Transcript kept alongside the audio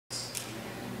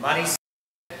Marisa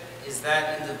is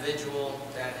that individual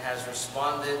that has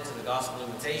responded to the gospel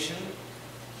invitation.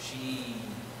 She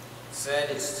said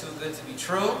it's too good to be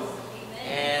true,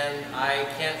 and I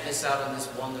can't miss out on this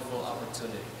wonderful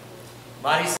opportunity.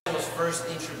 Marisa was first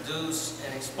introduced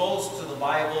and exposed to the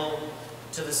Bible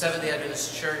to the Seventh-day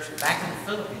Adventist Church back in the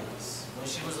Philippines. When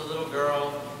she was a little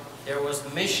girl, there was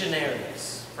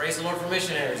missionaries. Praise the Lord for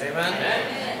missionaries, amen?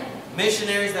 Amen.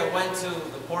 Missionaries that went to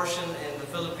the portion in the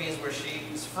Philippines where she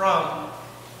is from,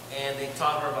 and they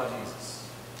taught her about Jesus.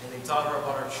 And they taught her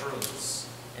about our truths.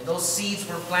 And those seeds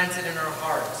were planted in her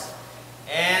heart.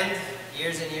 And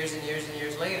years and years and years and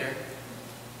years later,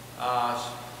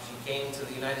 she came to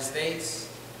the United States,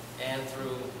 and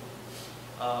through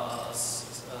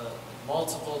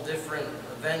multiple different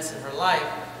events in her life,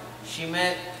 she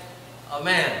met a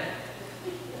man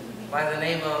by the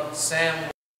name of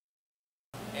Sam.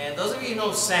 And those of you who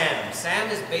know Sam, Sam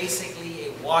is basically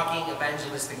a walking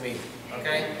evangelistic medium,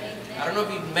 okay? I don't know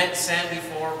if you've met Sam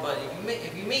before, but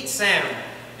if you meet Sam,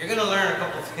 you're going to learn a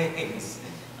couple of things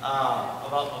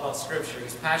about Scripture.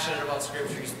 He's passionate about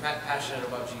Scripture. He's passionate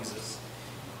about Jesus.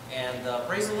 And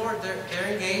praise the Lord,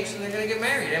 they're engaged and they're going to get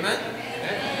married, amen?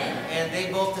 Amen? And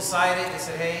they both decided, they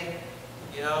said, hey,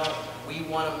 you know, we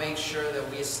want to make sure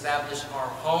that we establish our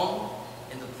home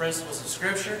in the principles of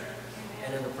Scripture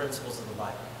and in the principles of the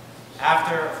Bible.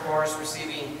 After, of course,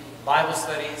 receiving Bible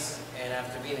studies and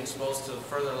after being exposed to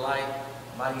further light,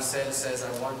 Marisa says,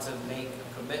 I want to make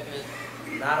a commitment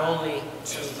not only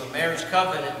to the marriage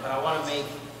covenant, but I want to make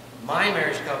my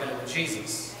marriage covenant with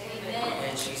Jesus. Amen.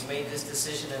 And she's made this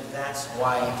decision, and that's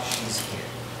why she's here.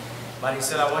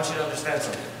 Marisa, I want you to understand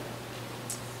something.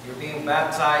 You're being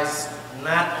baptized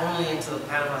not only into the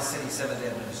Panama City Seventh-day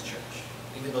Adventist Church,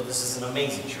 even though this is an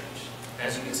amazing church.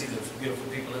 As you can see, there's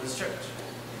beautiful people in this church.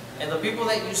 And the people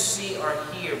that you see are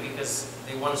here because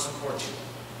they want to support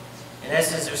you. In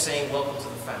essence, they're saying, welcome to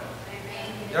the family.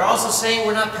 They're also saying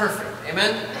we're not perfect.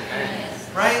 Amen? Amen.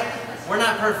 Right? We're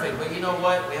not perfect, but you know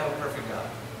what? We have a perfect God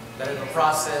that in the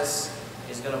process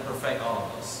is going to perfect all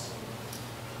of us.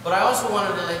 But I also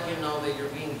wanted to let you know that you're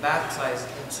being baptized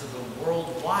into the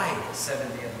worldwide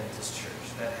Seventh-day Adventist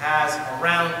Church that has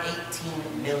around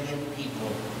 18 million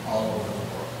people all over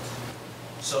the world.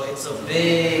 So it's a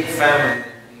big family that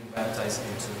you're being baptized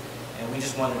into. And we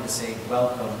just wanted to say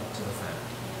welcome to the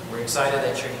family. We're excited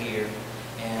that you're here.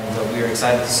 And we are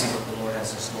excited to see what the Lord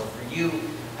has in store for you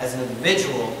as an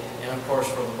individual, and of course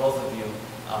for the both of you,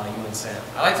 you and Sam.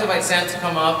 I'd like to invite Sam to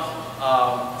come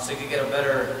up so you can get a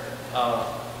better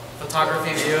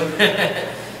photography view,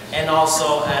 and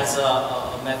also as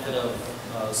a method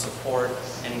of support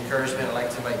and encouragement, I'd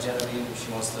like to invite Genevieve if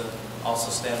she wants to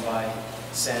also stand by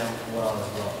Sam well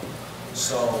as well.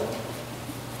 So,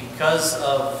 because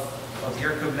of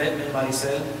your commitment,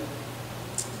 Marisa,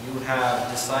 you have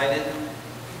decided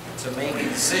to make a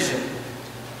decision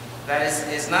that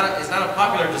is not a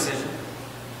popular decision,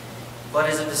 but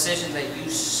is a decision that you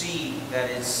see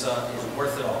that is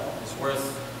worth it all.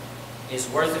 Is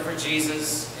worth it for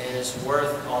Jesus, and is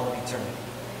worth all of eternity.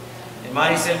 And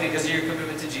Marisa, because of your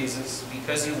commitment to Jesus,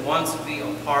 because you want to be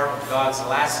a part of God's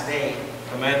last day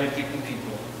commandment-keeping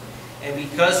people, and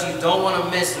because you don't want to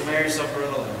miss the marriage supper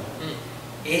of the Lamb,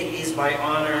 it is my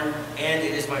honor and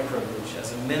it is my privilege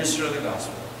as a minister of the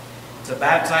gospel to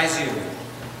baptize you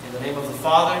in the name of the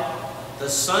Father, the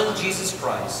Son, Jesus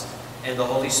Christ, and the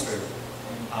Holy Spirit.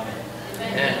 Amen.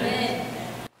 Amen. Amen.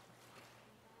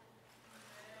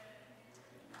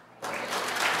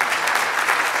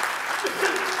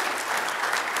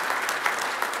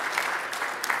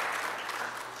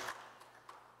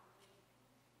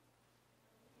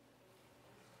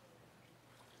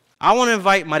 I want to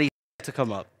invite Marisa to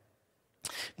come up,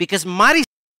 because Marisa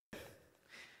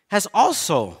has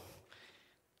also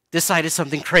decided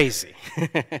something crazy.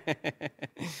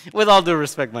 With all due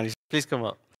respect, Marisa, please come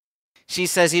up. She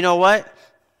says, you know what?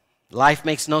 Life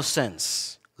makes no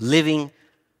sense living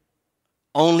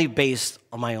only based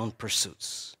on my own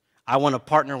pursuits. I want to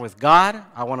partner with God,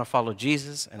 I want to follow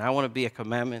Jesus, and I want to be a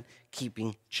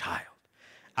commandment-keeping child.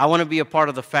 I want to be a part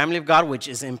of the family of God, which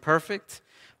is imperfect,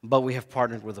 but we have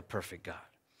partnered with a perfect God.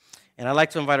 And I'd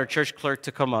like to invite our church clerk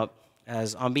to come up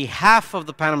as on behalf of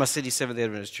the Panama City Seventh-day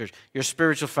Adventist Church, your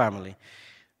spiritual family.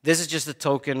 This is just a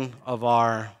token of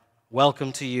our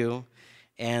welcome to you,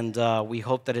 and we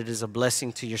hope that it is a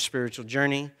blessing to your spiritual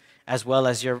journey, as well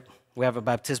as we have a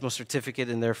baptismal certificate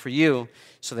in there for you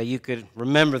so that you could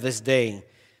remember this day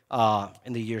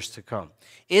in the years to come.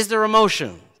 Is there a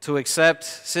motion to accept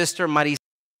Sister Marisa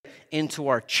into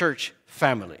our church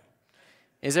family?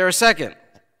 Is there a second?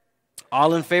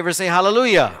 All in favor say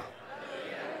hallelujah.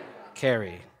 Hallelujah.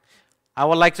 Carry. I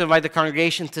would like to invite the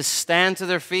congregation to stand to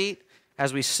their feet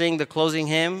as we sing the closing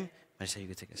hymn. I say you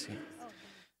could take a seat.